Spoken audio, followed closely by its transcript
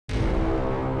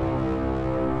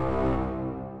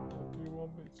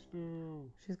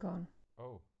she's gone.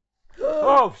 Oh.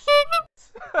 Oh, shit!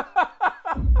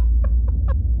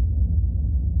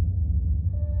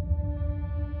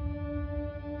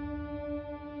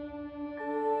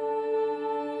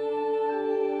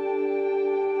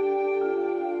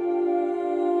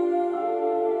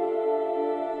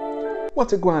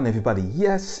 What's it going, everybody?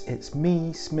 Yes, it's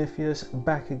me, Smiffius,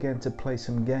 back again to play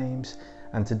some games,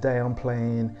 and today I'm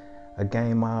playing a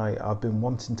game I've been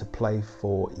wanting to play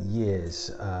for years.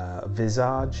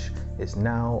 Visage. It's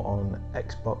now on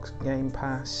Xbox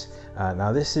Gamepass.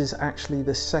 Now this is actually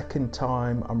the second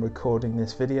time I'm recording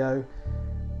this video.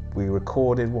 We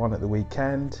recorded one at the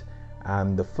weekend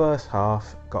and the first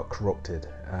half got corrupted,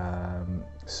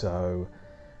 so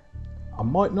I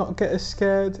might not get as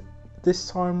scared this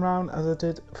time round as I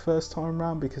did first time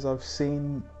round because I've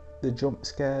seen the jump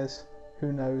scares.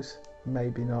 Who knows,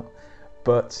 maybe not,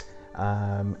 but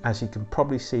as you can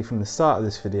probably see from the start of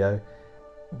this video,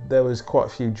 there was quite a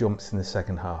few jumps in the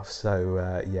second half,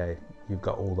 so yeah, you've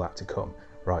got all that to come.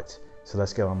 Right, so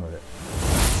let's get on with it.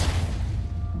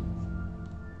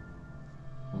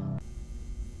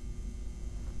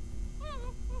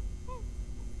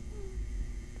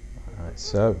 Alright,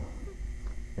 so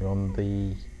you're on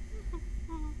the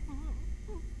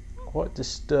quite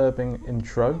disturbing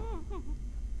intro.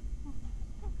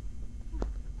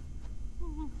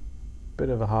 Bit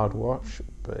of a hard watch,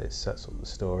 but it sets up the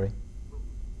story.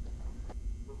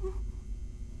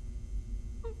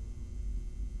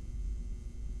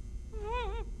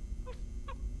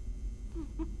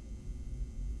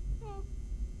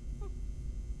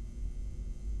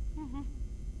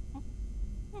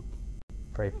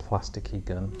 Very plasticky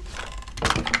gun.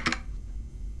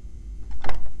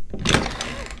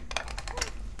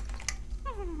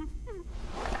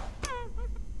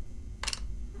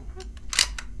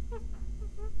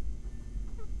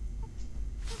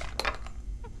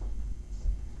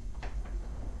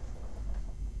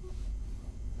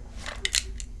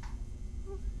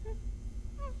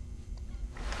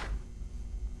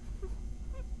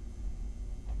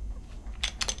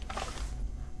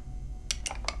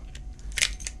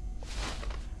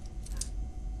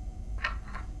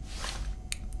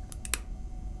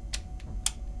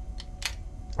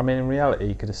 I mean, in reality,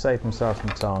 he could have saved himself some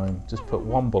time, just put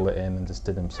one bullet in and just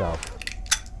did himself.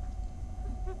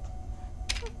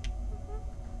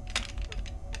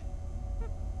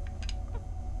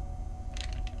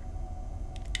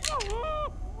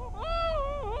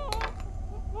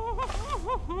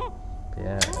 But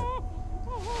yeah,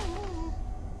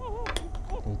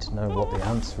 need to know what the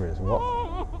answer is.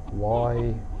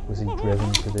 Why was he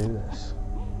driven to do this?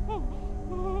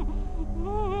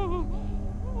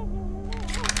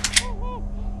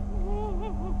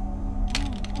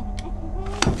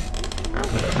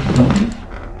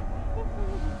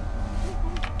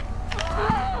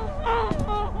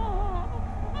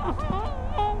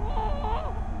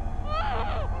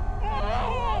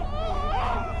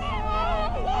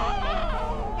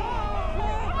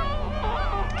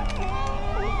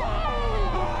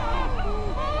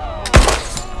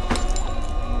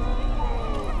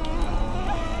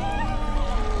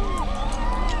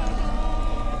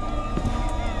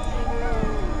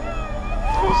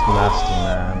 Nasty,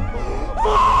 man.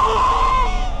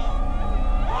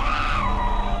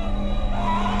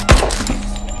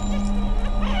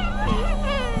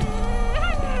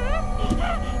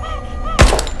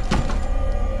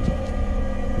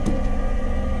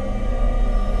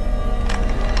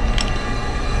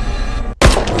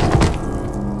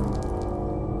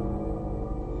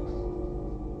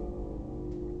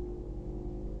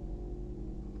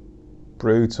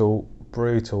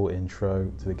 Brutal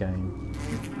intro to the game.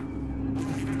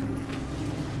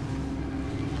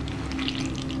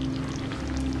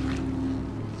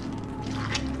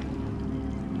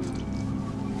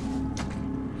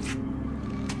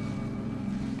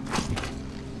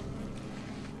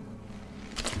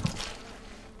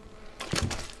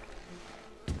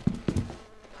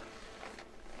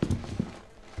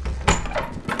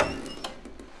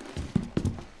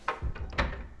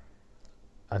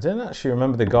 I didn't actually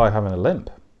remember the guy having a limp.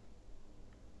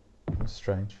 That's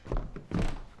strange.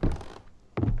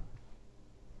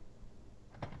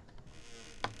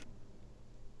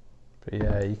 But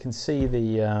yeah, you can see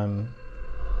the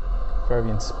very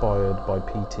inspired by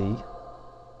PT.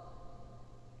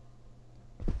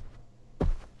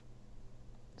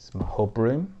 It's my hub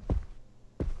room.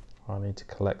 I need to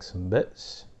collect some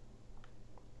bits.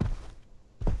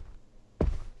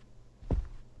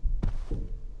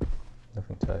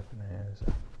 Nothing to open here, is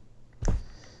there?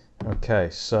 Okay,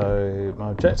 so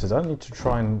my objectives, I need to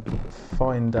try and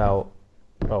find out,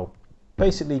 well,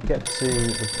 basically get to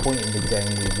the point in the game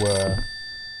we were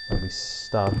when we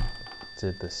started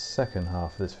the second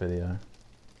half of this video.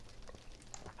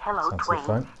 Hello,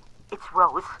 Dwayne. It's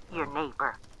Rose, your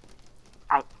neighbor.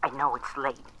 I know it's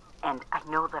late, and I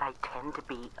know that I tend to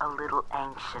be a little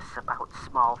anxious about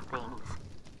small things.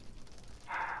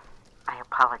 I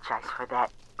apologize for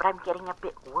that, but I'm getting a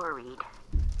bit worried.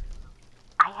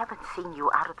 I haven't seen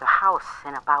you out of the house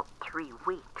in about 3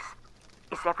 weeks.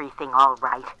 Is everything all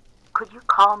right? Could you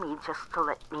call me just to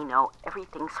let me know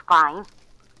everything's fine?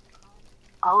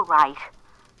 All right.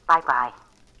 Bye-bye.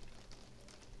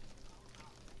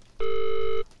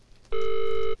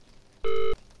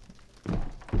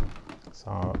 It's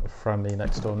our friendly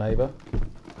next door neighbour.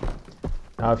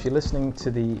 Now if you're listening to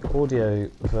the audio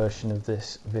version of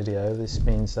this video, this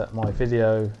means that my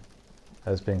video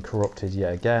has been corrupted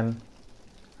yet again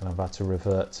and I've had to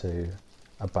revert to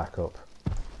a backup.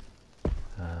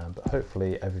 But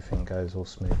hopefully everything goes all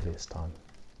smoothly this time.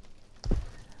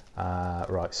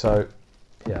 Right, so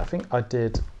yeah, I think I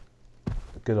did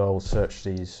a good old search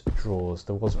these drawers.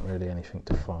 There wasn't really anything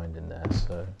to find in there,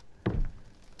 so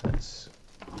let's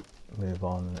move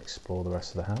on and explore the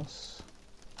rest of the house.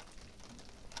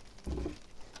 I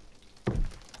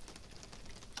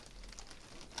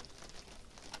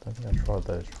don't think I tried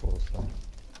those drawers though.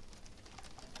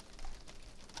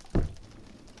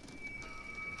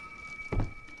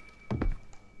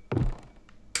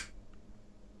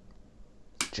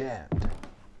 It's jammed.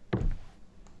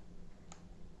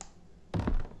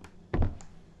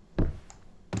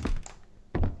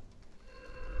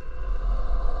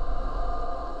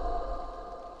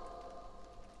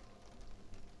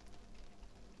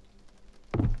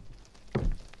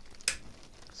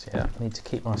 So yeah, I need to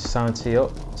keep my sanity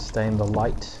up, stay in the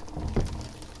light.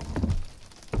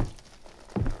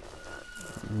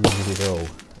 Usually go.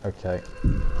 Okay.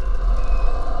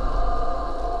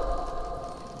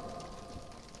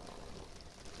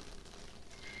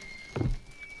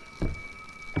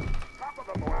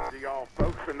 Y'all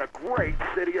folks in the great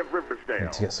city of Riversdale.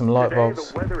 Need to get some light bulbs.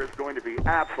 Today the weather is going to be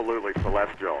absolutely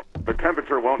celestial. The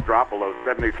temperature won't drop below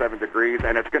 77 degrees,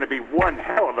 and it's going to be one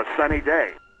hell of a sunny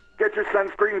day. Get your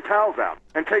sunscreen towels out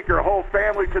and take your whole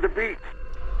family to the beach.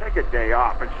 Take a day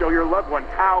off and show your loved ones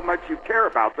how much you care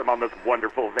about them on this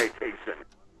wonderful vacation.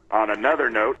 On another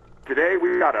note, today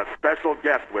we got a special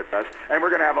guest with us, and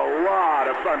we're going to have a lot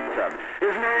of fun with him.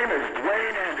 His name is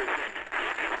Dwayne Anderson.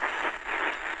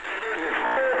 His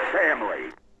whole family.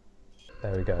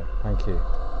 There we go, thank you.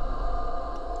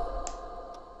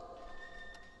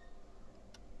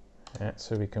 Yeah,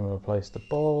 so we can replace the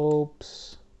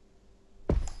bulbs.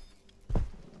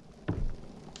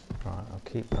 Right, I'll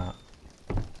keep that.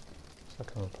 So I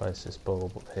can replace this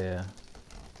bulb up here.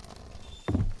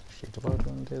 Actually, do I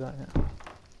want to do that yet?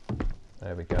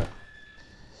 There we go.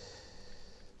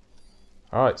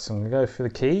 Alright, so I'm going to go through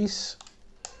the keys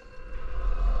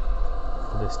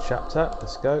for this chapter.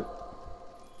 Let's go.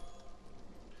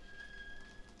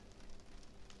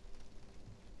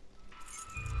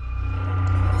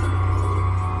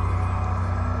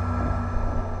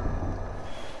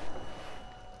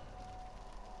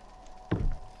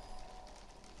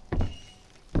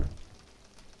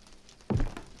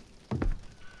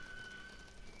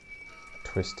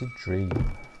 Twisted Dream.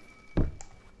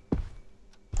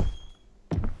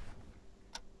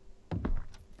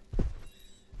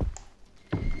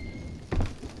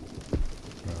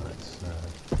 Right, so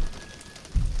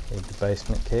need the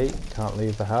basement key, can't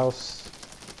leave the house.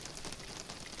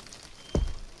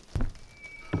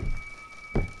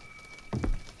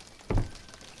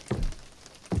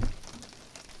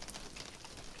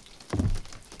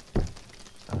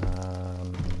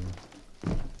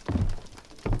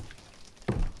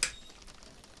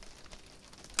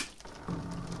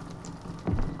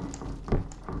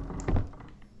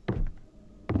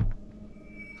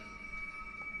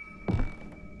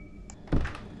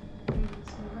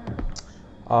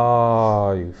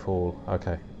 Oh, you fool.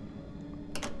 Okay.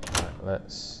 Right,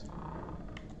 let's...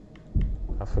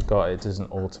 I forgot it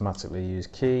doesn't automatically use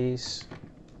keys.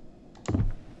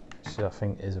 Which I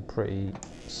think is a pretty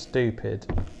stupid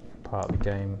part of the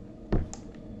game.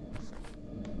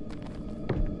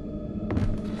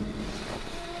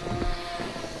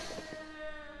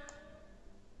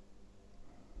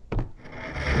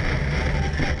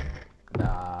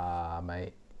 Nah,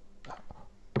 mate.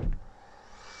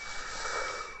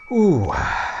 Ooh.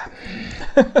 I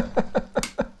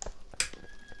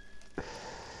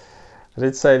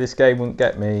did say this game wouldn't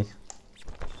get me.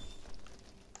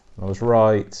 I was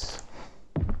right.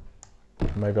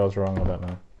 Maybe I was wrong, I don't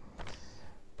know.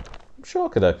 I'm sure I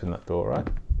could open that door, right?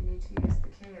 You need to use the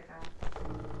key again.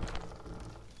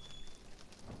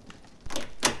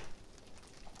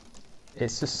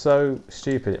 It's just so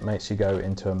stupid it makes you go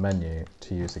into a menu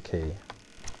to use a key.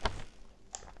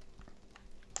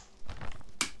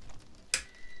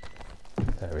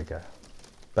 There we go.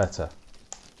 Better.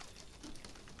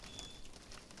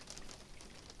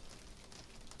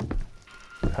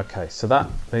 Okay, so that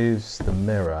moves the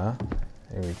mirror.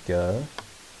 Here we go.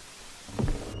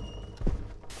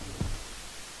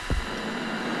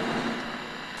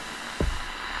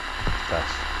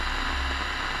 Dash.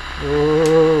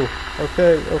 Whoa!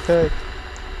 Okay, okay.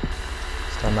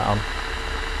 Let's turn that on.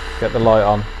 Get the light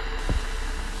on.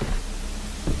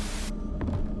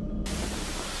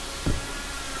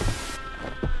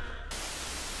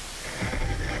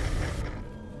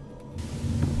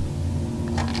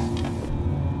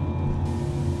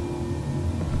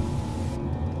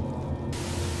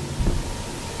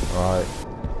 Right.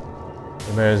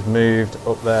 The mirror's moved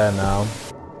up there now.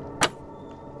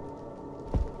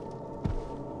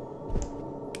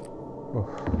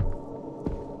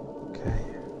 Okay.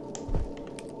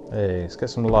 Hey, let's get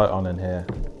some light on in here.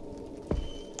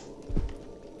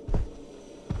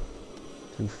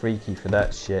 Too freaky for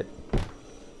that shit.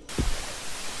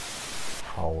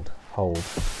 Hold, hold.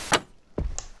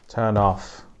 Turn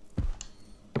off.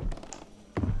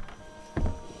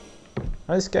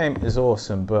 This game is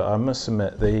awesome, but I must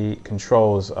admit the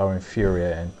controls are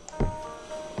infuriating.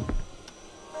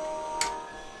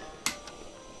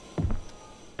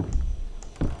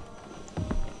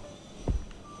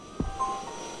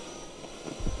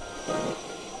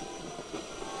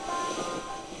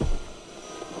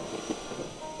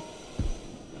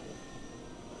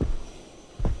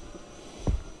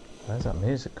 Where's that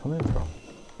music coming from?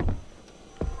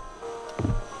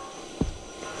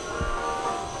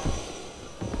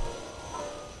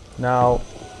 Now,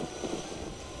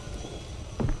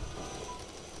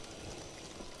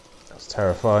 that's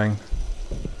terrifying.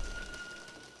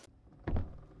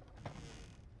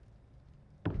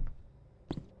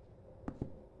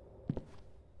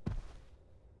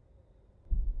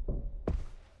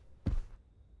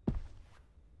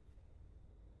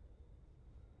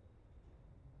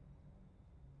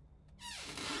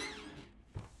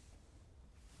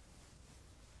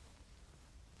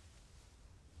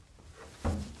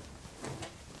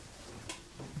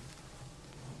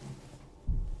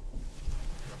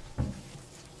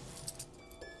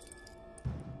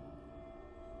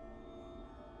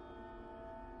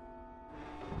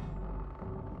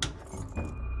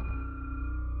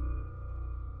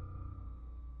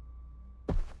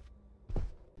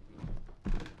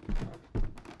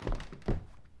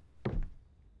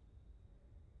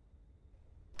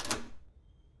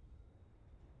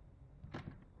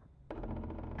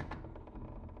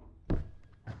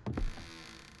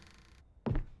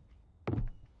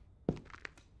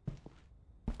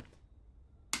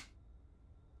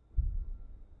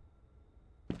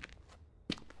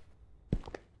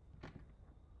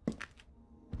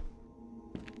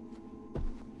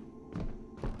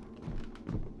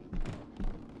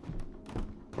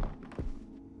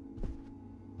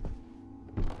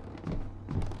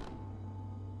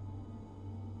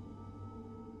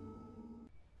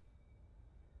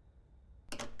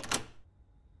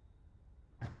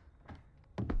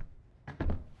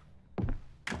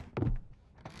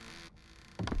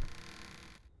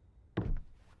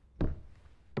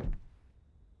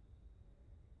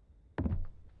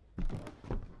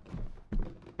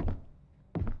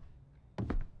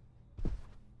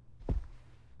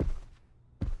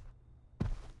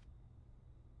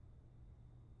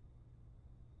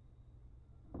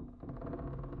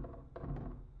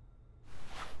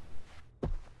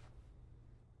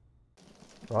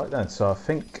 Right then, so I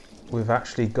think we've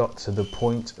actually got to the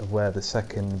point of where the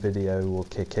second video will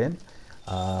kick in.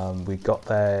 We got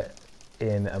there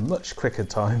in a much quicker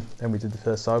time than we did the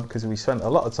first time because we spent a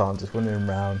lot of time just wandering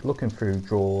around, looking through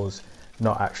drawers,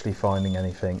 not actually finding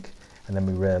anything, and then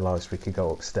we realised we could go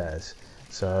upstairs.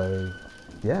 So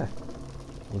yeah,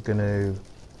 we're going to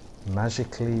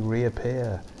magically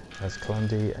reappear as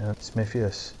Clandy and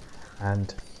Smiffius,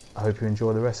 and I hope you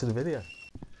enjoy the rest of the video.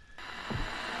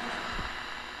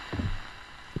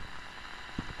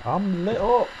 I'm lit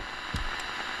up.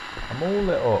 I'm all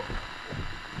lit up.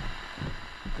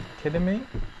 Kidding me?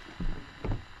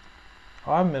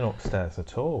 I haven't been upstairs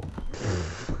at all.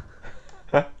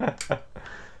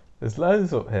 There's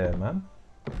loads up here, man.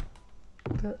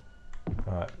 But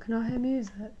Right, can I hear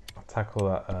music? I'll tackle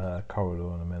that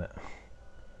corridor in a minute.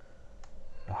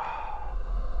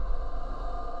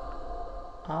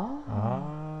 Ah,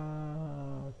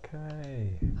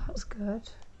 okay. That was good.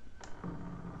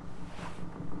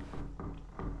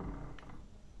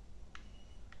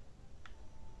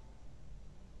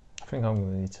 I think I'm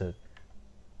going to need to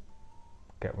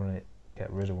get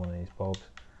rid of one of these bulbs.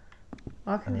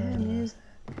 I can hear music.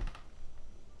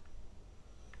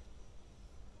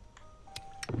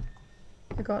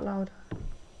 It got louder.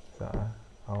 Is that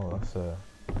oh, that's a...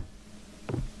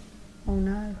 Oh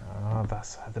no. Oh,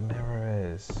 that's how the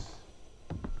mirror is.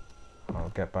 I'll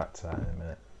get back to that in a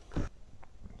minute.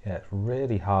 Yeah, it's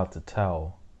really hard to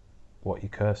tell what your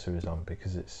cursor is on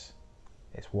because it's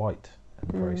white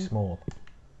and very small.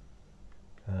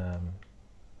 I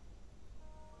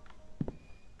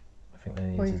think they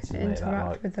Or you needed to can make that interact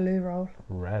like with the loo roll.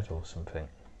 red or something.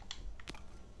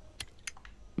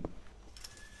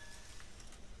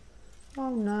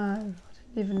 Oh no, I didn't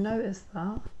even notice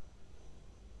that.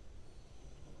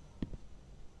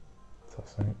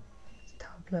 What's that thing? It's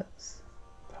tablets.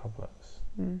 Tablets.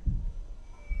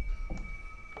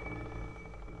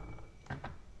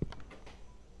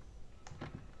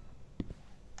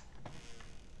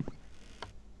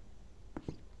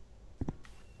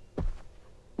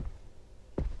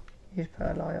 You just put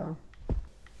a light on.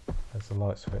 There's the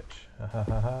light switch.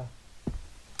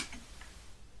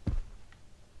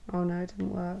 Oh no, it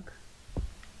didn't work.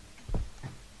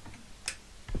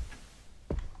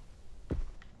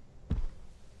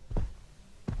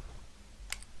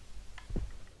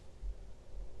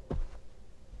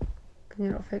 Can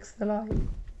you not fix the light?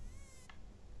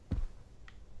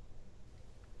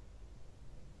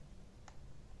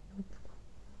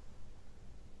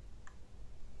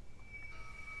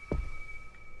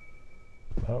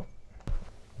 Oh,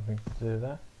 nothing to do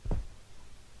there.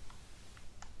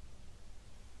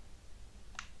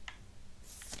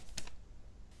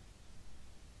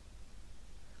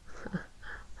 I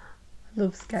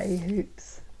love sketty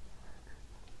hoops.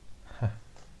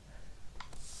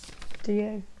 Do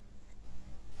you?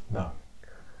 No.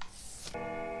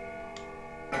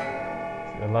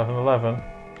 11:11.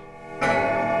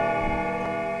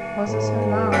 Why is it so Oh.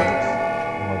 loud?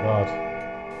 Oh my god.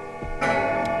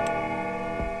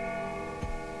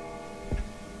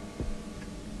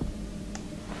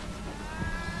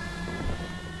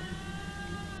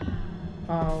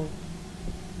 Oh.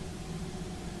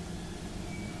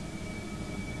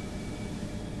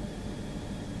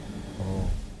 Oh.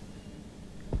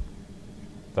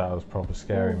 That was proper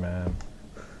scary, Oh. man.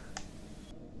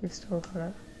 You've still got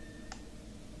it.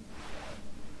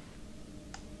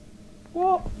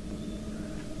 What?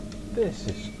 This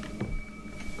is...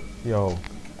 Yo,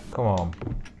 come on.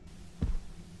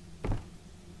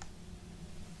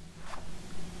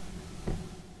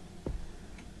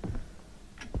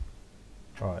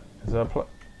 Right, is there a pl...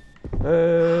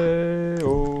 Hey,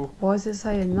 oh. Why is it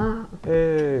saying that?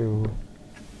 Hey, oh.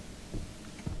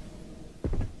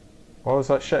 What was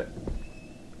that shit?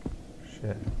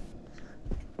 Shit.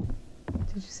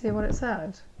 Did you see what it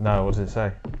said? No, what does it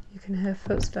say? You can hear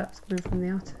footsteps coming from the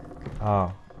attic.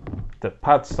 Oh. The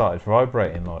pad started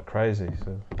vibrating like crazy,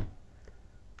 so...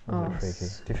 That was a Oh, bit freaky.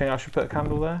 Do you think I should put a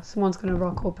candle there? Someone's going to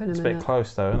rock up in a It's a minute. bit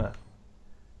close though, isn't it?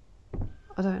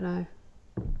 I don't know.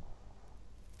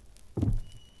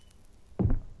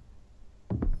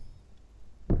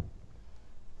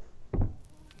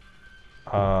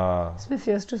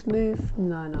 Smiffius, just move from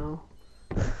there now.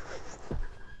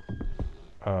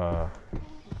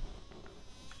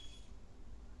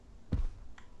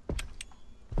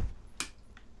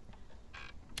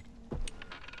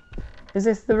 Is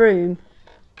this the room?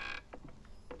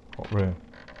 What room?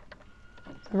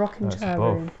 The rocking That's chair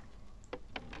above. room.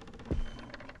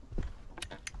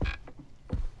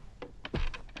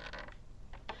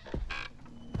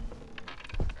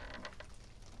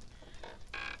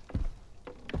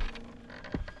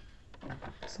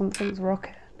 Something's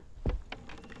rocking.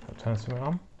 I'll turn something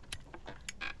on.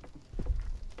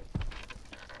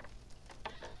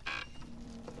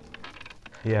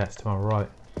 Yeah, it's to my right.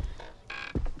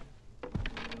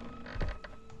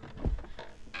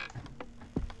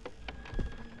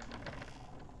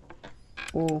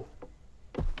 Oh.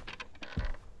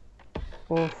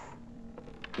 Oof.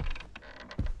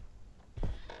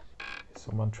 Is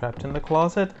someone trapped in the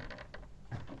closet?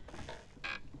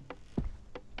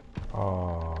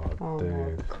 Oh, Oh dude.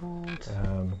 my god.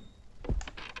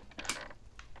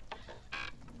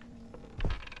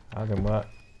 That didn't work.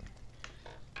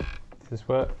 Does this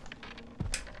work?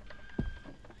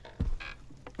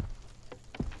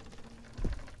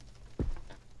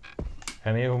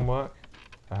 Any of them work?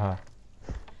 Aha.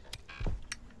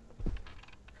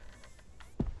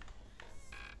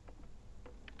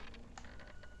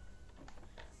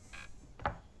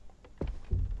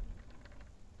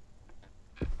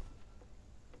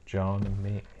 John and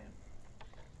me.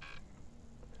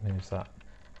 And who's that?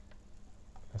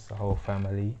 That's the whole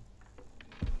family.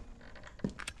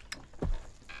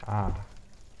 Ah.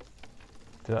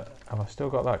 Have I still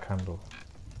got that candle?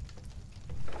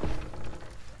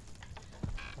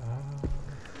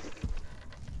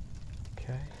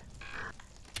 Okay.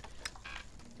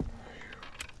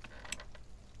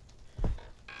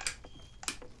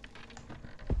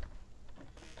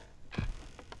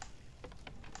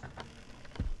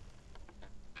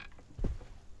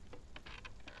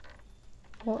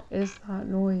 What is that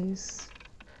noise?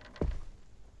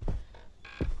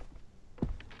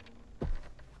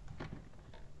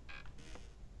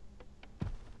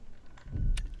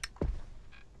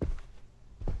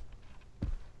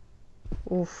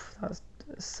 Oof, that's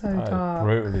so dark.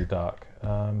 Brutally dark.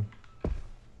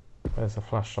 Where's the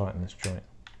flashlight in this joint?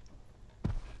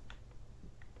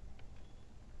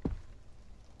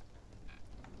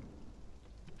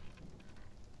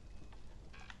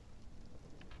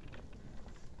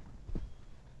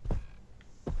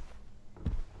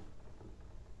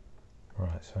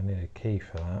 Right, so I need a key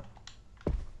for that.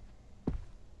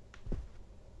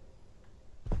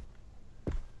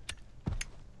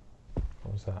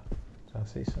 What was that? Did I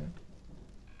see something?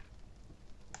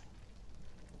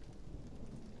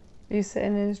 Are you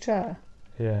sitting in his chair?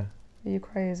 Yeah. Are you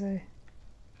crazy?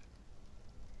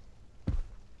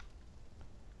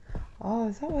 Oh,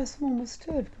 is that where someone was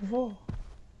stood before?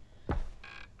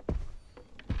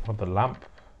 Oh, the lamp.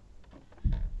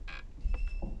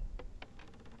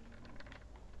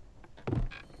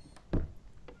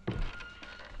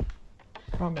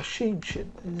 My machine shit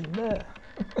is in there.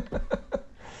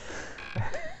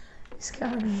 He's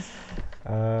scaring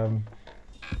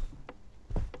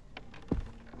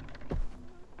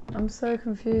I'm so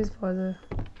confused by the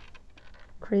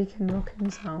creaking,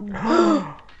 rocking sound.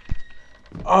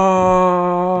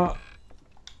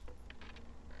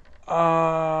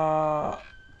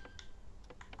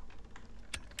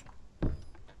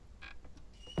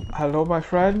 Hello, my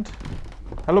friend.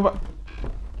 Hello, my.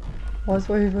 What's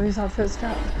that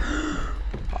footstep?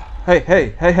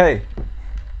 Hey.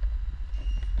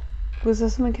 Was there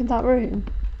something in that room?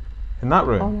 In that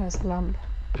room? Oh no, it's a lamp.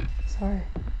 Sorry.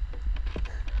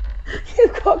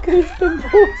 You've got goose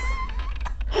pimples.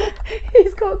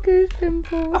 He's got goose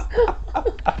pimples.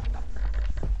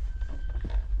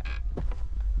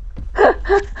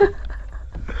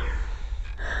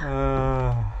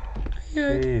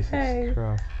 Jesus okay?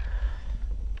 Christ.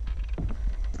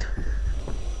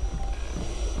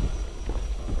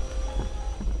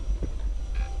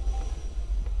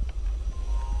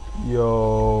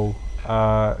 Yo,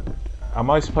 am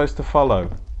I supposed to follow?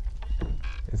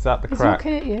 Is that the crack?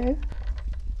 He's looking at you.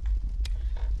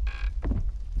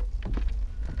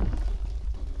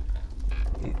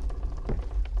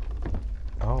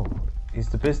 Oh, he's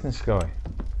the business guy.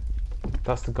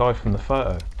 That's the guy from the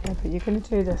photo. Yeah, but you're going to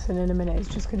do this and in a minute it's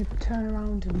just going to turn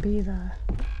around and be there.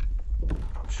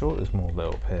 I'm sure there's more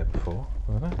lit up here before,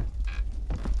 wasn't there?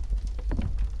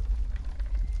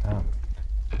 Damn.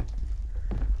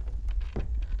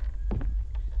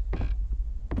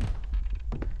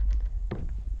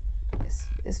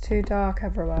 It's too dark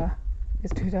everywhere.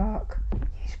 It's too dark. You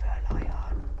should put a light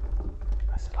on.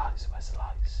 Where's the lights? Where's the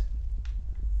lights?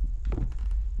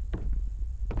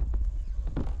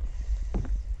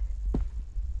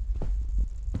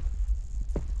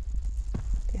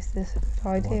 Is this a good He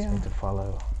wants idea? me to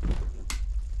follow.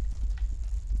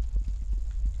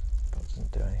 That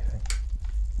doesn't do anything.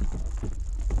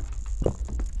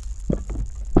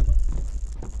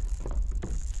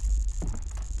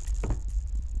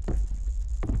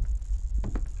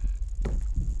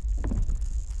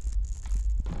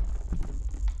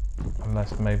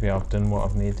 Unless maybe I've done what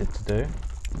I've needed to do.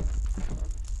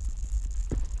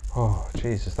 Oh,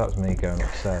 Jesus, that was me going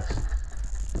upstairs.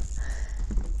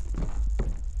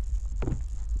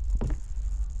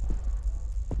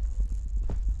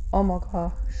 Oh my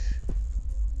gosh.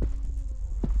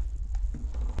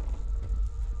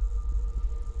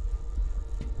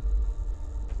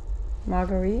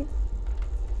 Marguerite?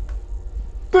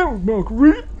 Damn,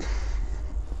 Marguerite!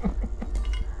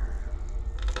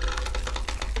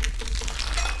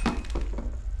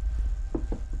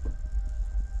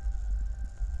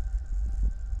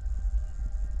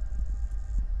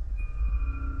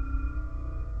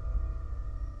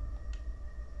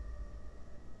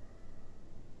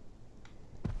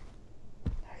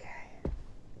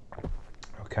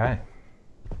 Okay.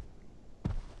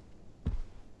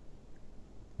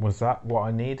 Was that what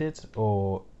I needed,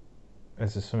 or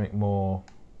is there something more?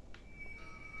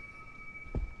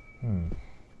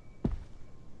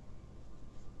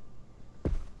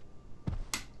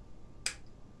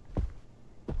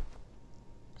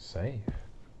 Save.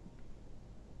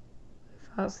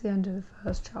 That's the end of the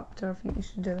first chapter. I think you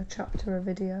should do a chapter a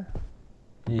video.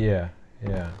 Yeah,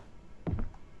 yeah.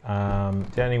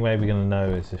 The only way we're going to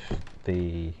know is if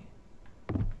the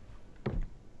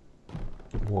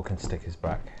walking stick is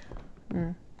back.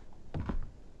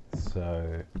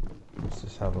 So let's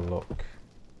just have a look.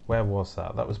 Where was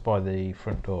that? That was by the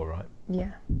front door, right?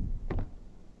 Yeah.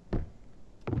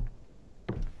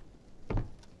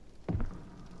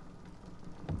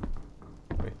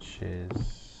 Which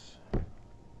is...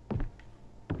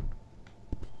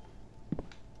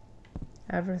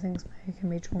 Everything's making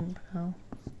me jump now.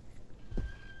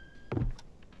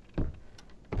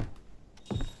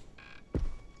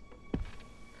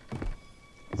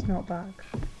 It's not back.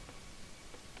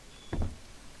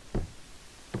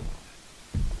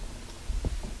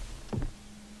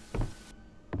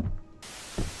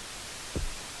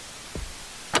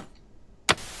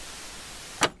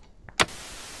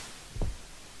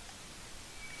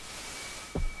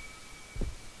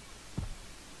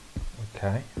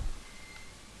 Okay.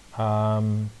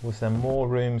 Was there more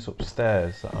rooms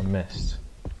upstairs that I missed?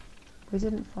 We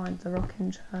didn't find the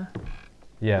rocking chair.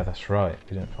 Yeah, that's right.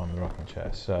 We didn't find the rocking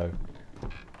chair, so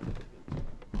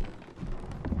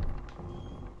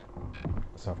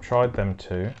I've tried them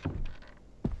two.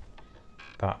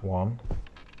 That one.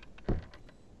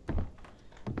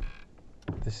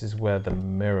 This is where the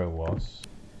mirror was.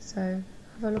 So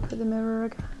have a look at the mirror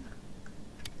again.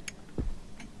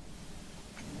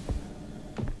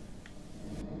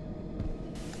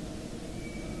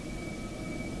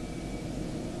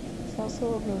 That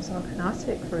sort of looks like an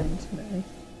attic room to me.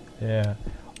 Yeah.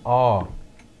 Oh,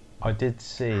 I did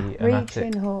see an Reach attic.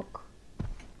 in, Hook.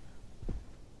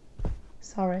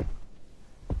 Sorry.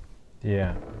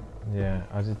 Yeah, yeah,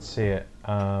 I did see it.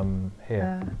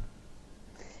 Here.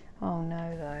 Oh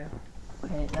no, though.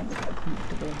 Okay, let me get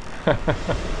comfortable.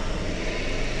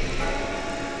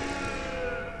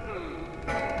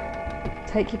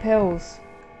 Take your pills.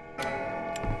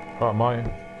 Right, am I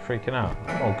freaking out?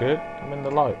 I'm all good. I'm in the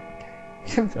light.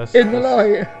 In the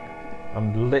light.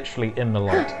 I'm literally in the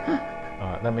light.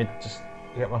 Alright, let me just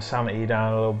get my sanity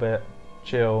down a little bit,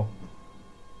 chill,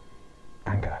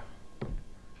 and go.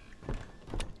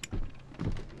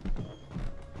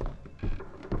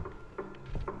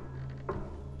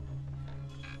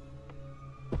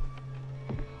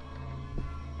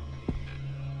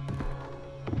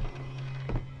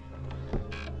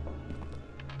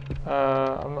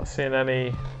 I'm not seeing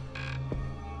any.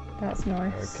 That's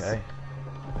nice. Okay.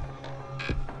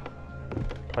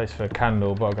 Place for a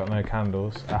candle, but I've got no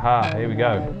candles. Aha, here we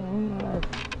go. Oh no.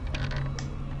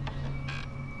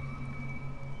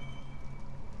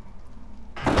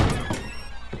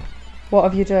 What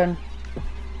have you done?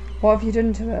 What have you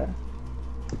done to it?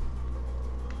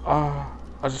 I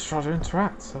just tried to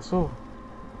interact, that's all.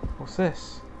 What's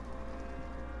this?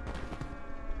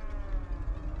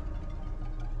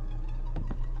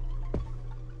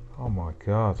 Oh my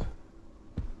god.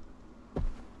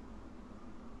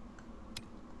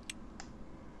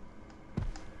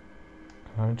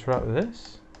 Can I interact with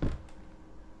this?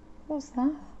 What's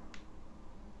that?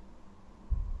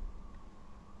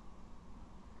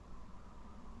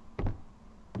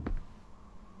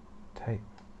 Tape.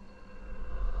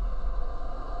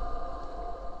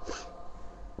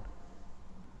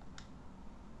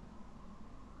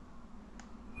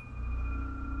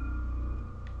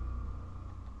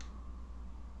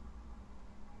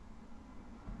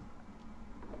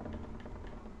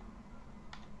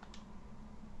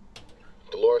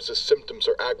 Dolores' symptoms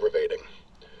are aggravating.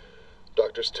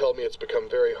 Doctors tell me it's become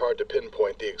very hard to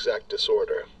pinpoint the exact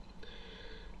disorder.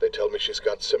 They tell me she's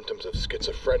got symptoms of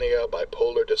schizophrenia,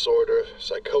 bipolar disorder,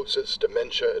 psychosis,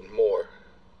 dementia, and more.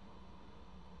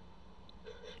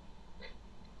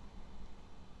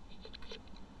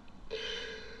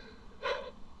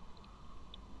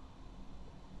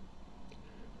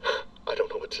 I don't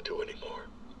know what to do anymore.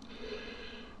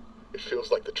 It feels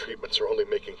like the treatments are only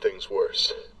making things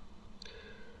worse.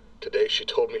 Today she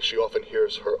told me she often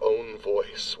hears her own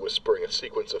voice whispering a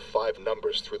sequence of 5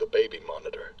 numbers through the baby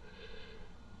monitor.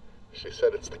 She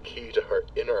said it's the key to her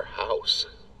inner house.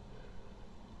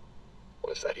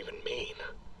 What does that even mean?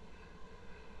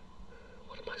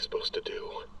 What am I supposed to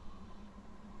do?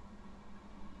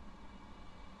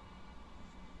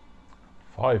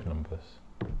 5 numbers.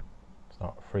 It's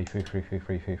not 3, 3, 3, 3,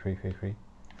 3, 3, 3, 3, 3.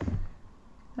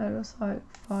 No, it looks like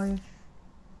 5.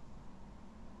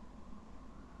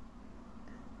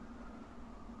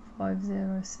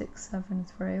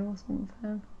 50673 or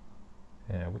something.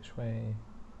 Yeah, which way?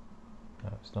 No,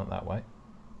 it's not that way.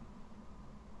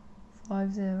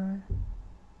 50.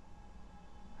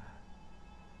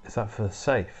 Is that for the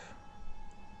safe?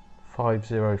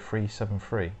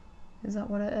 50373. Is that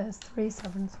what it is?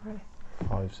 373.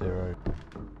 50.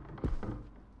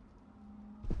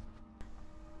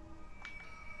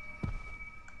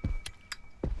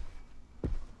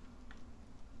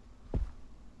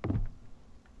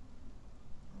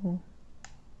 Oh,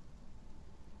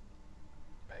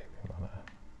 Baby monitor.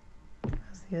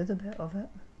 that's the other bit of it.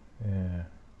 Yeah.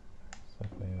 It's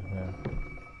definitely there.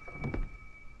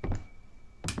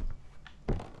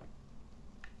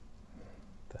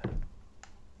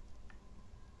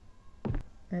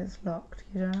 It's locked.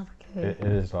 You don't have a key. It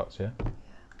is locked, yeah?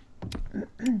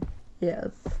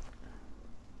 Yes.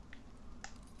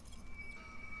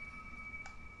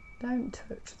 Don't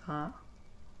touch that.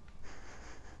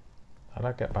 How'd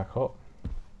I get back up?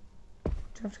 Do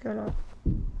you have to go like...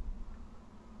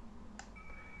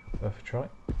 Worth a try.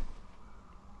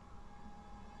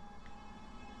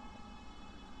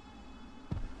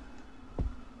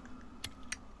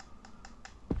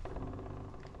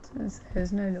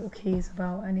 There's no little keys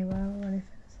about anywhere or anything,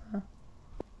 is there?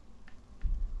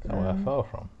 Is that where I fell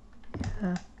from?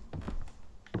 Yeah.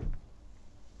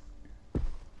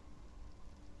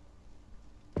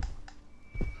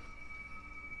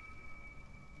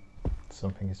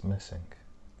 Something is missing.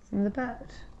 From the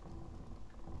bed.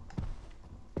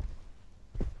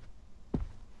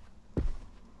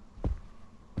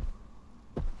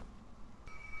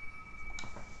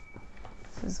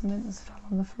 So there's something that's fell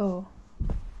on the floor.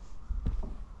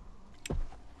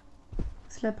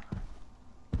 Slipper.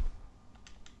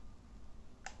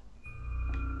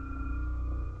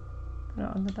 Put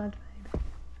it on the bed, maybe.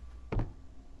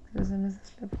 There's another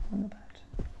slipper on the bed.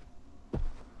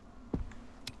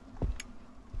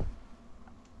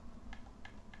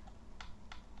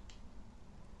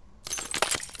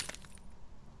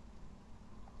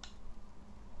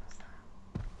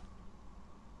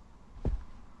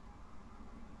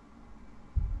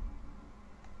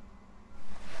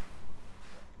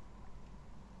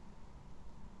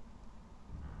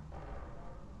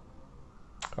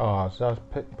 Oh, so I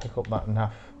pick up that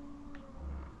naff.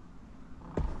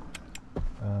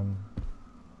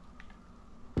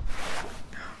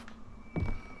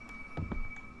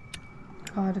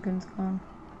 Cardigan's gone.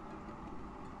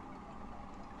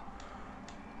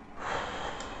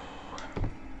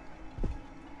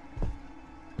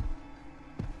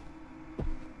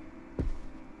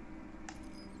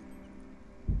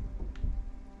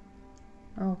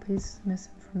 Oh, pieces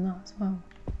missing from that as well.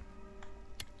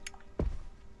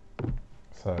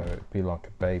 So it'd be like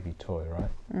a baby toy,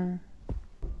 right? Mm.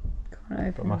 Can't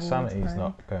open But my the sanity's wardrobe.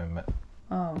 not going.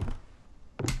 Oh.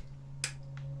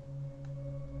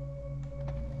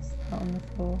 What's that on the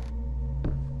floor?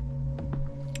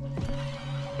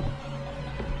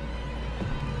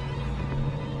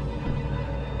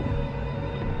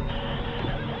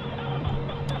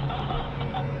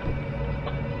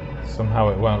 Somehow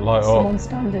it won't light Someone up.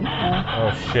 standing there.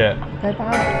 Oh shit. Go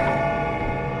back.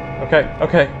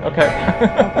 Okay. Oh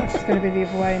god, she's going to be the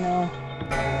other way now.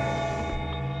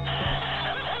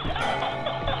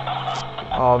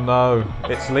 Oh no,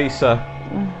 it's Lisa.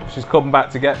 She's coming back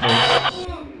to get me.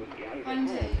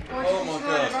 Andy, why did you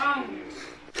turn around?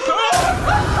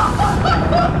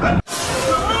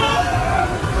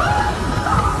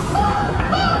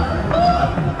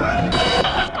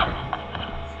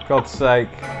 For God's sake.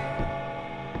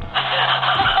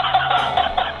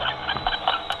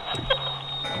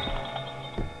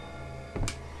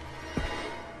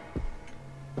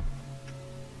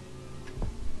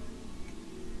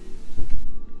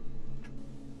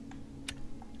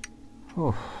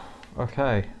 Oof,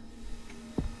 okay.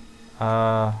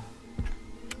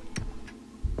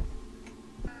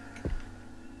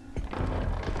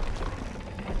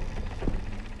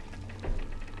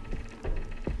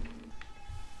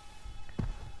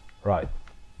 Right.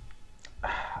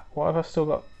 What have I still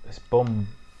got? This bum.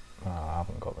 Oh, I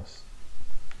haven't got this.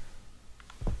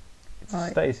 It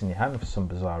Right. stays in your hand for some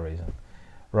bizarre reason.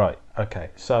 Right, okay.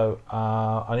 So,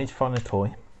 I need to find a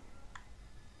toy.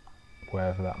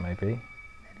 Wherever that may be.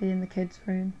 Maybe in the kids'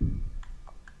 room.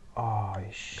 Oh,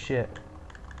 shit.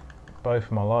 Both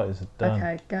of my lighters are done.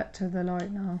 Okay, get to the light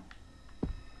now.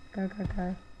 Go.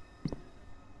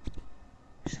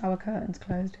 Shower curtains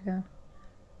closed again.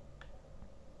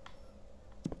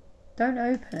 Don't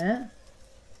open it.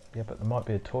 Yeah, but there might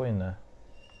be a toy in there.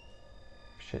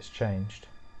 Shit's changed.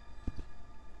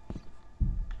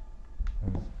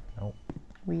 Nope.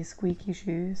 Wee squeaky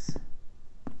shoes.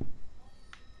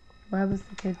 Where was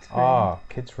the kids' room? Ah,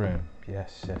 kids' room.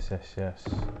 Yes.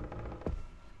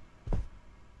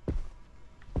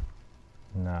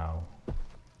 Now.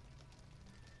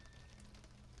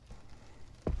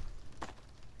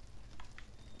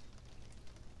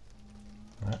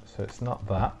 So it's not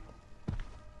that.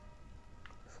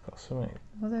 It's got something.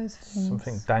 What are those things?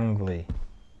 Something dangly,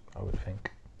 I would think.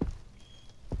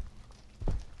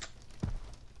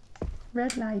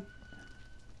 Red light.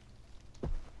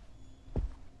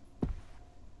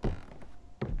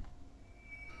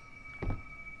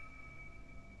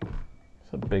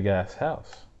 It's a big ass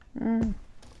house. Mm.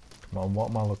 Come on, what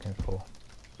am I looking for?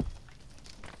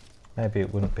 Maybe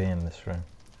it wouldn't be in this room.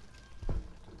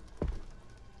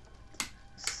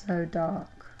 So dark.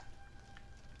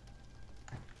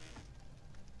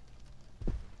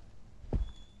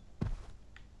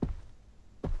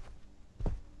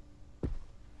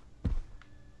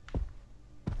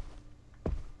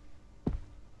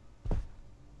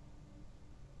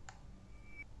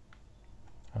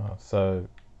 Oh, so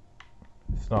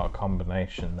it's not a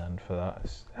combination then for that.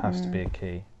 It has to be a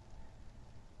key.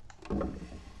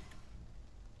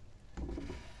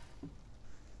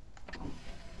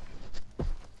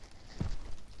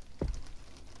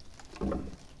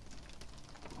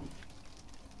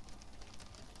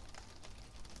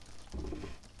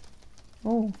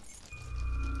 Oh,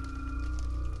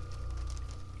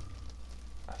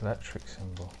 Electric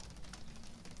symbol.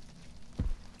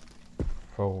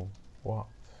 For what?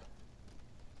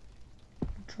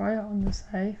 try it on the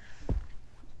safe.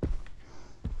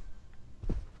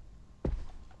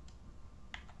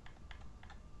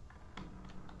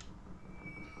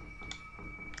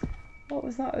 What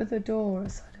was that other door?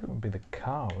 It would be the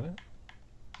car, would it?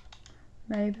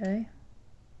 Maybe.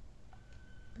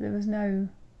 But there was no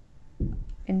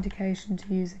indication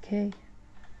to use a key.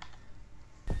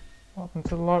 What happened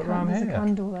to the light around There's a here?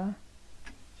 candle there.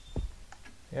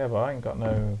 Yeah, but I ain't got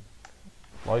no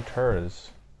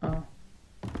lighters. Oh.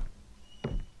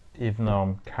 Even though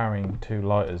I'm carrying 2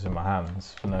 lighters in my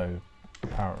hands for no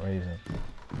apparent reason.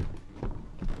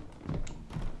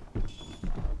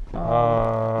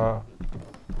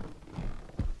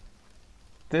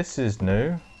 This is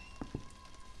new.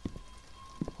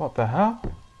 What the hell?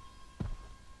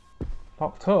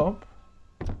 Locked up?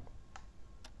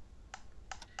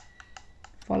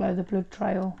 Follow the blood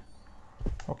trail.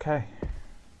 Okay.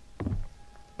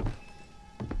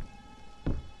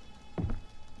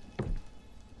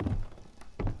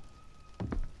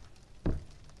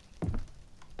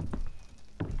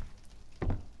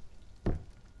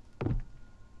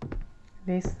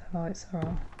 At least the lights are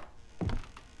on.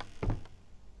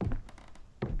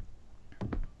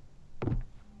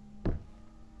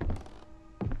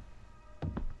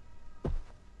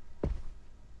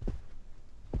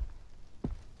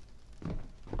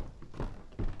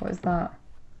 What is that?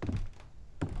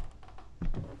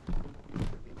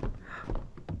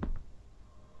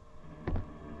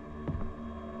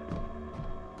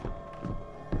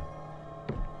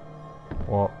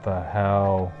 What the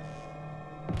hell?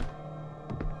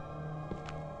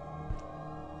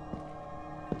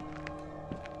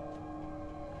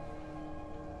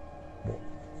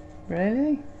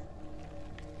 Really?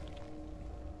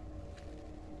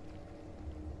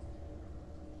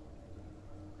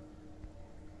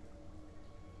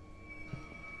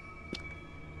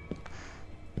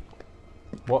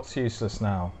 What's useless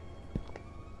now?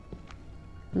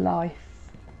 Life.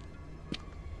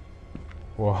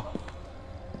 What?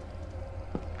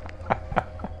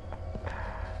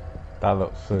 That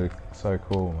looks so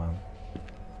cool, man.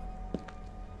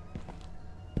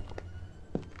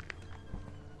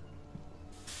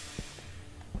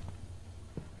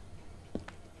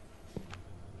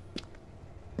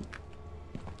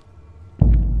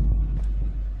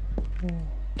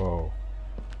 Whoa.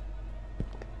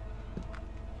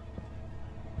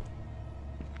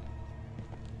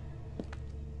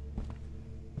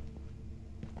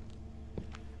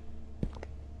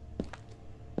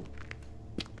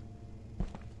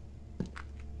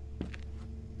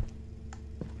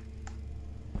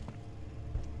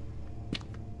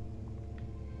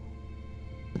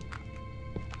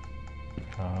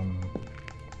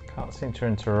 Can't seem to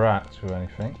interact with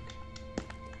anything.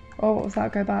 Oh, what was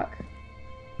that? Go back.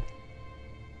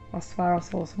 I swear I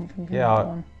saw something in Yeah, that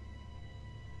one.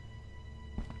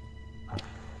 I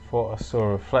thought I saw a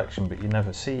reflection, but you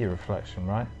never see your reflection,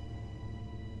 right?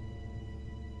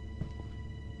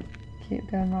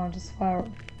 Keep going round, I swear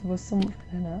there was something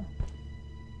in it.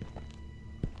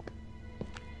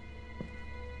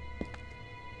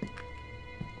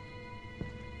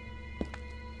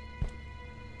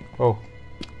 Oh.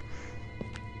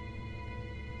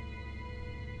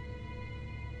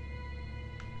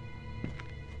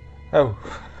 Oh.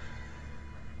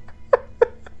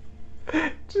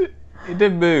 It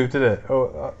didn't move, did it?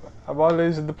 Oh, am I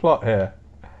losing the plot here?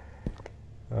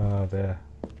 Oh dear.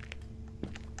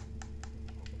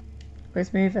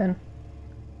 It's moving.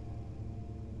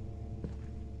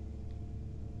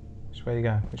 Which way you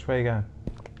going? Which way you going?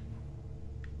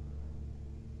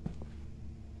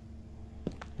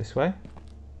 This way?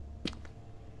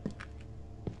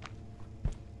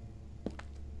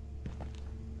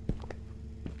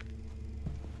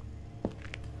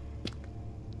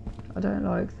 I don't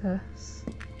like this.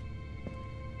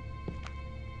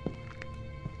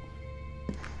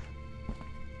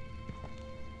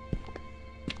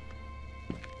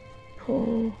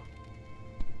 Oh.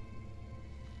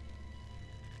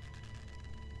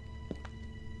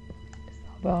 Is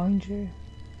that behind you?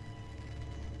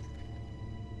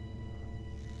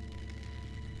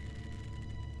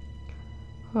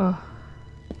 Oh.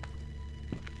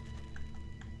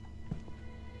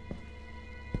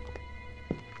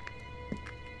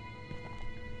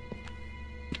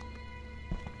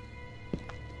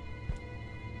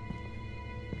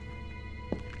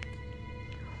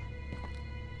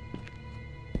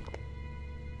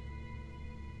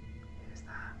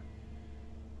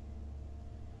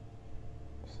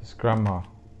 It's Grandma.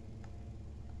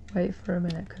 Wait for a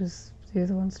minute, because the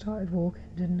other one started walking,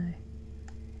 didn't he?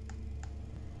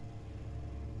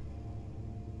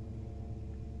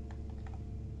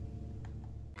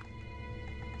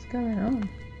 What's going on?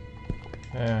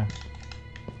 Yeah.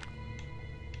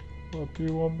 What do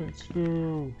you want me to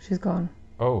do? She's gone.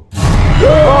 Oh.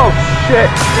 Oh shit!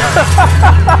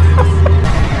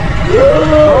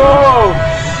 Oh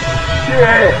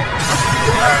shit!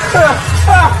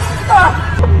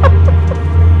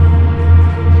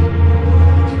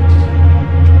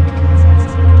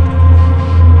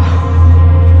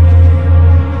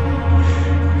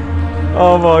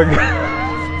 Oh my god.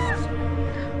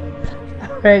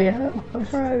 Really hurt my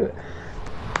throat.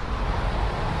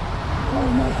 Oh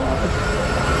my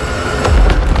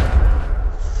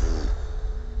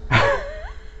god.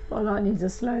 Well, that needs a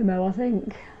slow-mo, I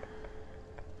think.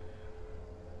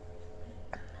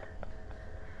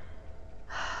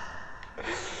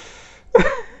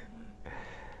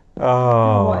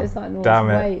 Oh, what is that noise? damn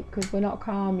it. Wait, because we're not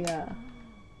calm yet.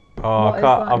 Oh, What I is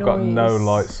can't, that I've got no noise?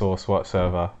 light source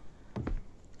whatsoever.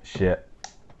 Shit.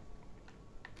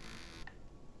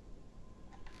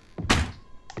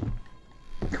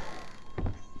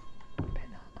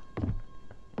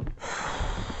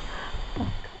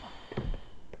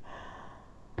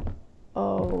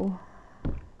 Oh.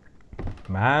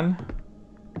 Man.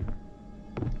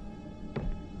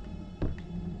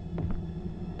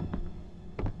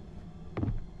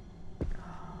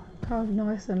 How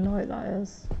nice and light that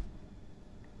is.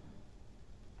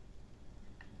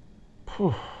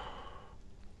 Phew.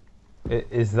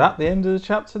 Is that the end of the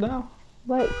chapter now?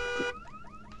 Wait.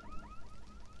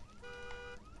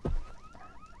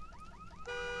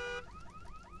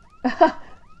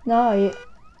 No, is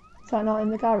that not in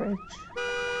the garage?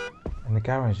 In the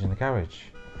garage, in the garage.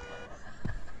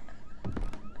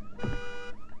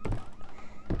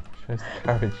 Shows the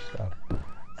garage stuff.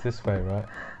 It's this way, right?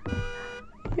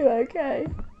 You okay?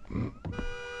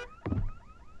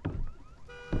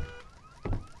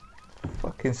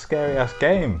 Fucking scary ass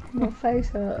game. My face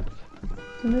hurts.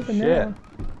 It's another Shit. mirror.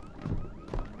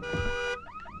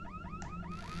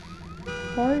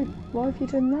 Why have you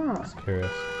done that? Just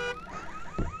curious.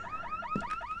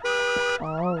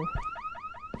 Oh.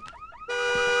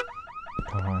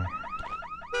 Bye.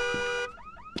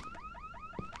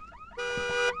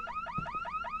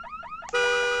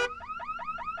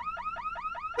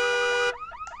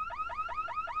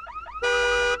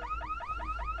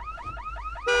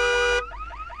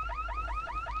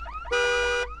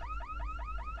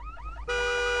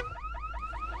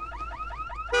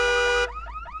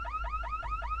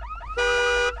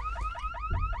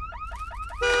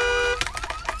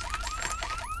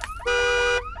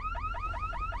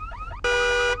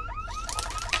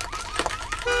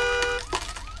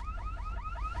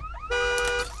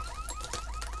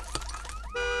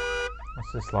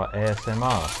 What's this, like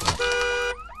ASMR?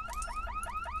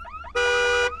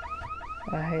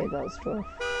 I hate that stuff.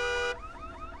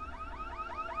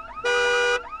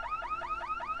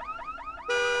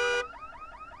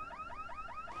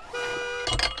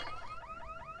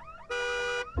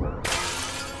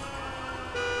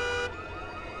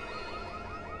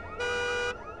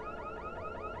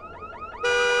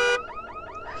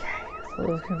 I thought it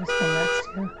was going to spawn next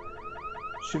to you.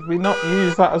 Should we not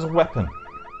use that as a weapon?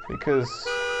 Because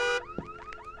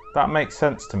that makes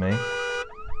sense to me.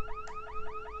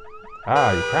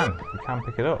 Ah, you can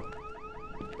pick it up.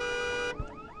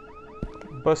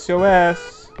 Bust your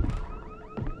ass,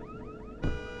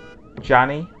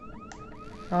 Johnny.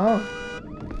 Oh.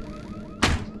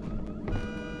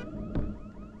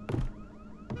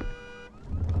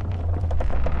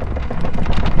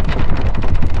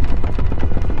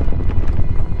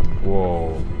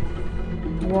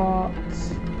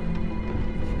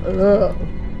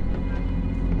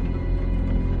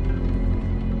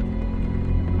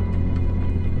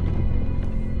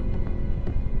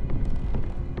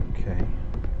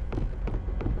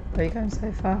 Why are you going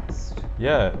so fast?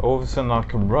 Yeah, all of a sudden I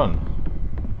can run.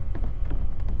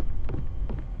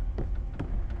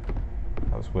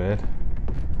 That was weird.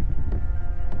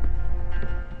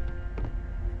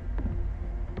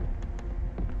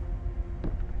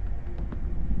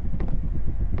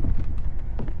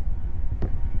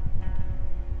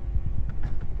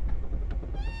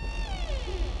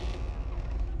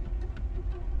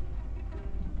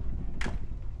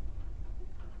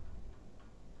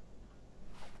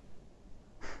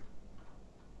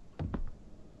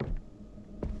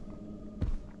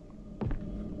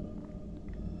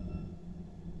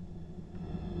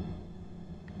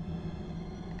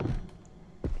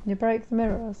 Can you break the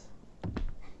mirrors?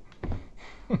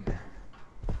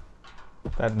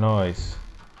 That noise.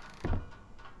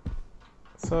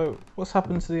 So, what's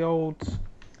happened to the old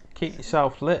keep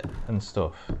yourself lit and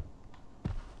stuff?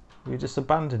 You're just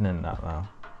abandoning that now?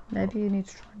 Maybe you need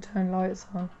to try and turn lights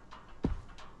on.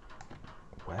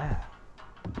 Where?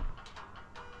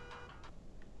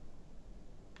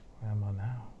 Where am I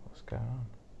now? What's going on?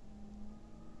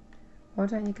 Why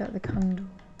don't you get the candle?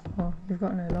 Oh, you've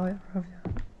got no lighter, have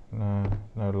you? No,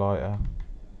 no lighter.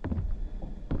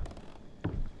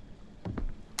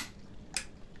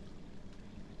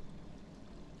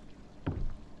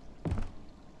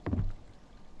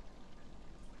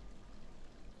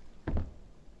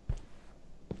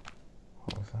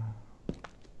 What was that?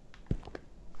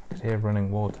 I could hear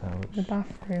running water. The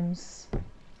bathrooms,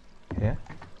 Here?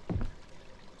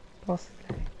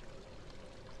 possibly.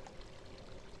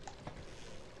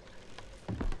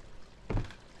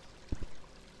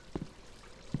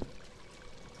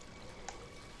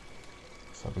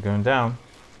 So we're going down.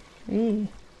 Eee.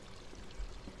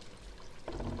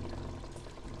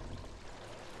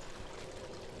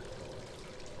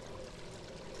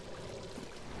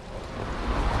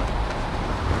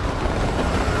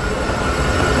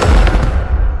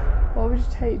 Why would you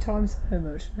take time so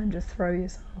much and then just throw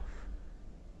yourself?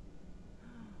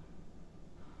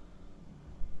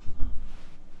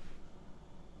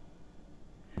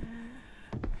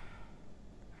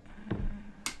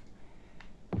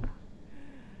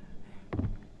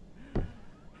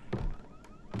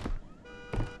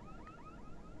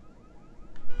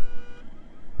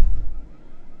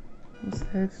 I'm so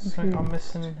confused. Something I'm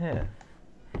missing in here.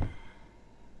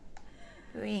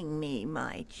 Bring me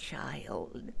my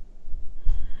child.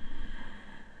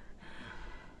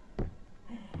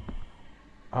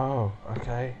 Oh,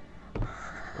 okay.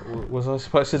 Was I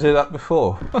supposed to do that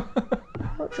before?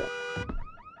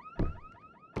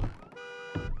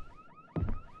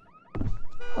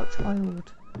 What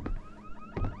child?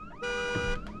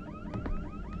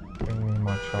 Bring me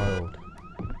my child.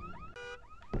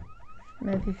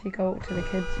 Maybe if you go up to the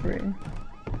kids' room.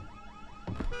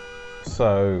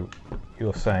 So,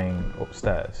 you're saying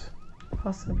upstairs?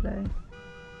 Possibly.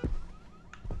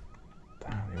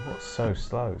 Damn, it was so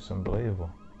slow, it's unbelievable.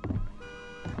 Is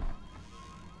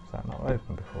that not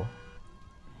open before?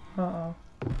 Uh-oh.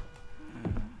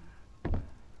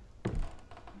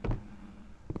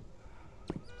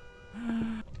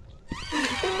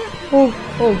 Oh.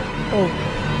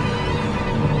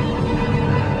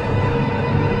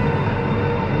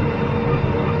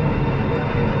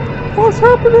 What's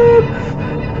happening?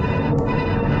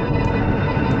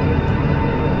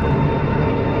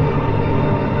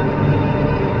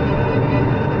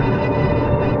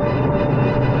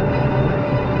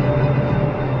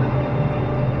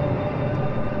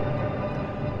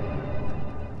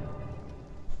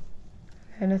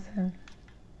 Anything.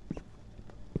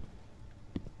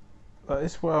 That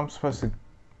is where I'm supposed to...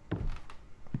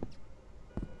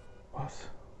 What?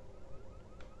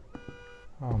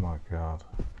 Oh my god.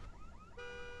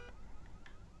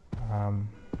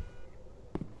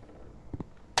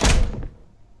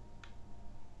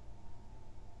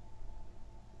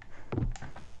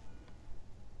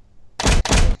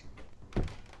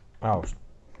 Oh.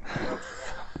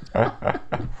 I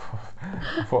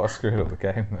thought I screwed up the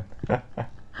game then.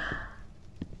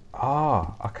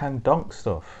 Ah, I can dunk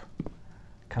stuff.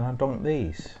 Can I dunk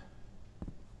these?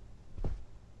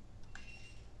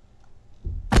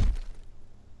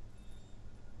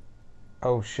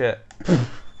 Oh shit.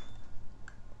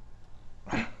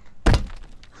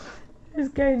 This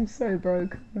game's so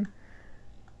broken.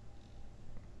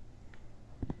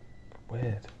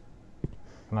 Weird.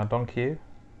 Can I dunk you?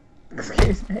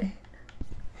 Excuse me.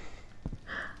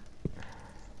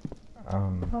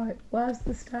 Um, Right, where's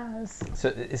the stairs?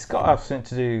 so it's got to have something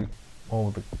to do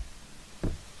all the...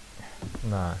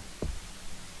 No.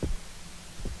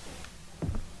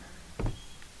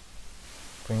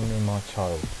 Bring me my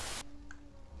child.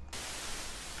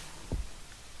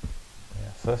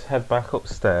 Yes. So let's head back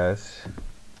upstairs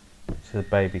to the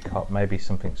baby cot. Maybe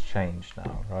something's changed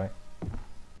now, right?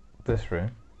 This room.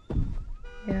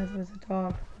 Yeah, there's a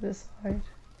door this side.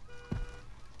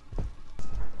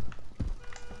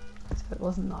 So it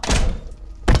wasn't that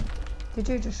door. Did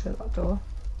you just shut that door?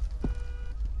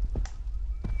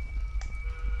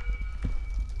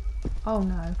 Oh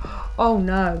no. Oh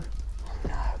no.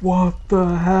 What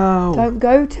the hell? Don't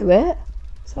go to it.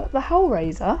 Is that the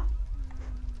Hellraiser?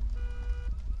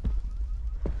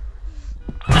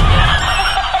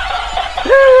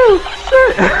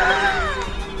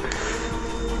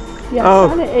 Yeah, Oh.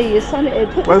 sanity, your sanity.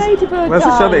 Put the Where's ladybird the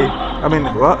down. Shelly? I mean,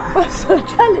 what? Where's the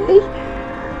Shelly?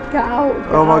 Get out.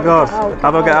 Get Oh my out, god. get out,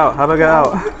 How do I get out? How do I get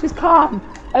out? Just calm.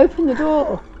 Open the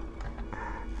door.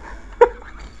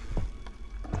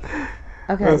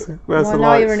 Okay. Where's well, the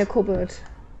now you're lights? in a cupboard.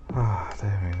 Oh,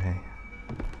 dear me.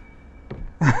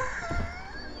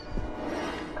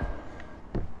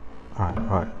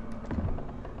 Right.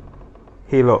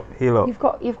 Heal up.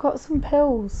 You've got some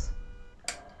pills.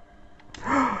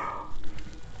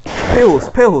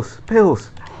 Pills.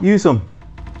 Use them.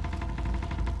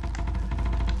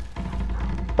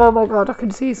 Oh my god, I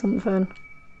can see something.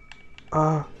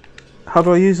 How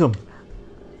do I use them?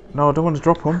 No, I don't want to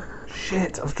drop them.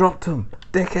 Shit, I've dropped them.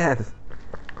 Dickhead.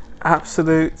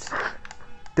 Absolute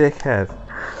dickhead.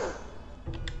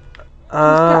 Get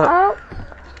out.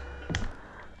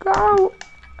 Get out.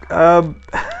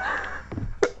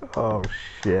 Oh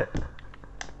shit.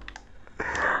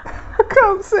 I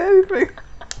can't see anything.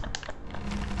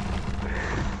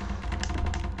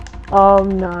 Oh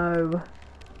no.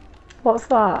 What's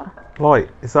that? Light.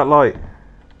 Is that light?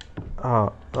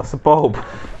 Oh, that's a bulb.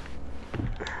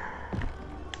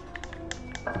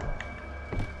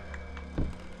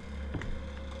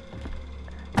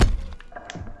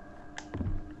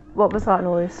 What was that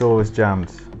noise? Door was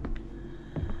jammed.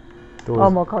 Oh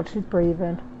my god, she's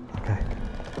breathing. Okay.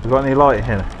 You got any light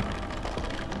here?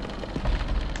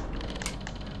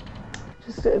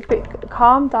 Just a bit.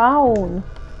 Calm down.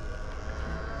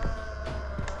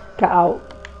 Get out.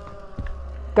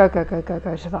 Go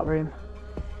to that room.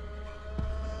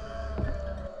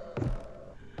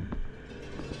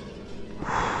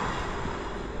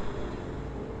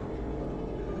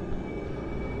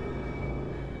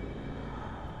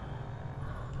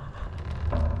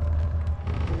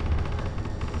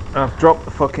 I've dropped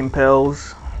the fucking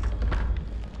pills.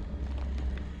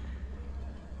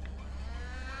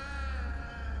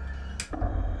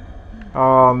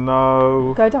 Oh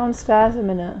no. Go downstairs a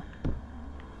minute.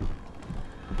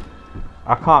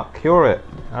 I can't cure it.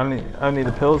 Only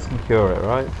the pills can cure it,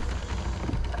 right?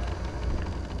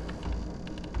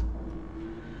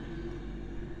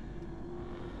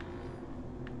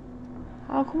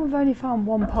 How come we've only found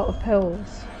one pot of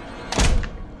pills?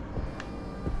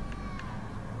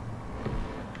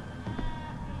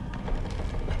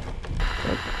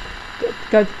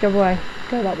 Go away.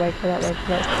 Go that way.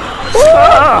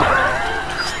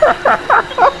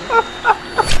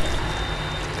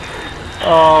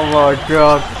 Oh my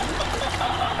god.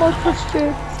 I pushed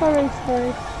you. Sorry.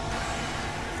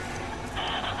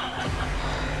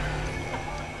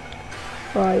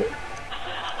 Right.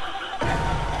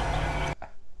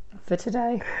 For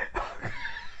today.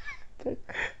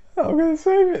 I'm gonna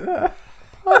save it there.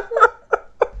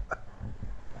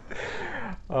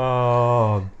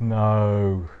 Oh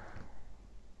no.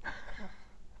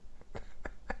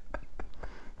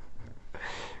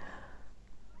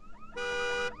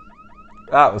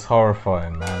 That was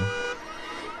horrifying, man.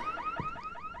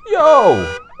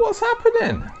 Yo! What's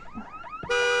happening?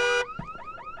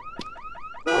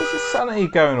 Where's your sanity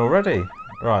going already?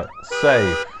 Right,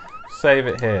 save. Save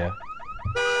it here.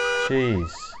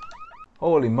 Jeez.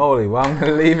 Holy moly, well I'm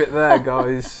going to leave it there,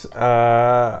 guys.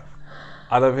 I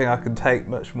don't think I can take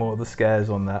much more of the scares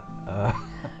on that.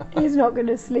 He's not going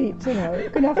to sleep tonight. You're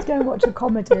going to have to go and watch a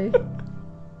comedy.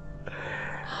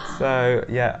 So,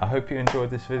 yeah, I hope you enjoyed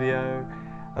this video.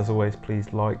 As always,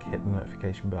 please like, hit the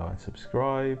notification bell and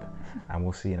subscribe. And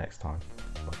we'll see you next time.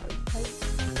 Bye.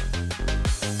 Bye.